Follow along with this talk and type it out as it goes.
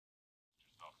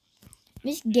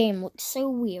This game looks so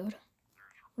weird.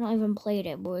 I've not even played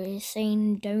it, but it's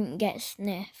saying don't get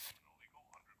sniffed.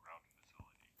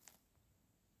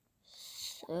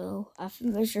 So, I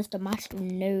think there's just a massive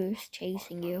nose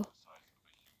chasing you.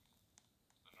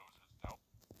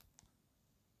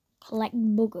 Collect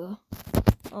booger.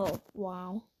 Oh,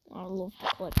 wow. I love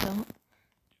to collect that.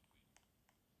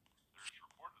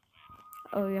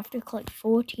 Oh, you have to collect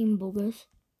 14 boogers.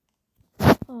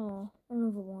 Oh,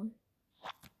 another one.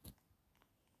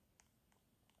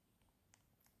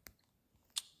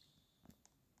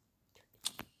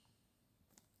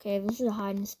 Okay, this is a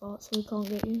hiding spot, so we can't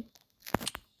get you.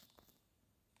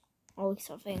 At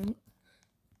least I think.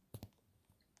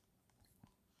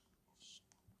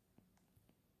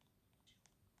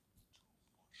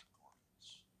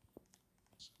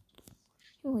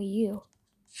 Who are you?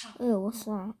 Oh, what's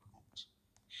that?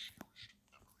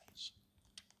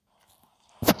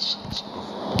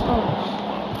 Oh.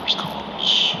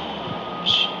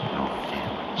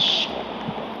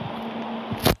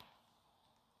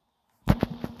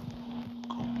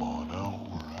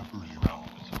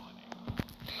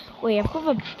 Wait, I've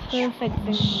got a perfect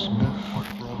thing here.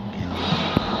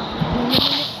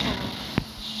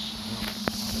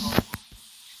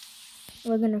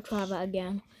 We're gonna try that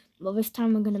again, but this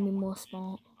time we're gonna be more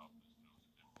smart.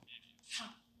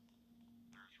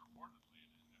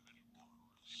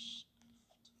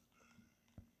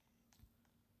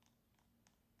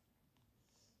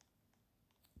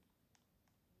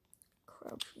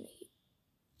 Crouch me.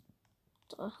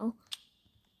 What the hell?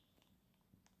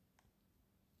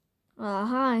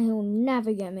 Aha, he'll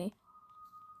never get me.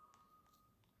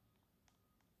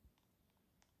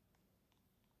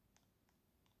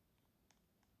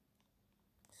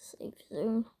 Safe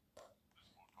zone.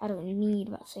 I don't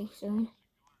need that safe zone.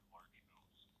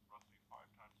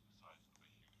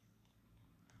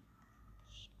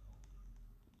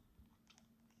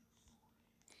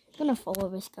 I'm gonna follow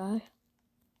this guy.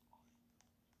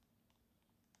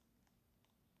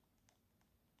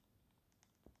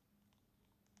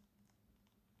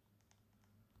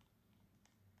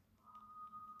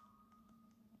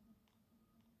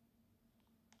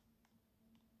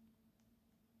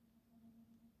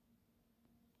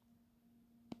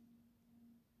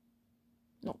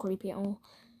 Not creepy at all.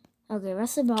 Okay,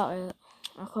 that's about it.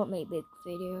 I can't make big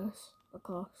videos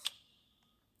because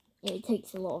it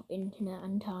takes a lot of internet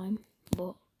and time,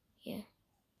 but yeah.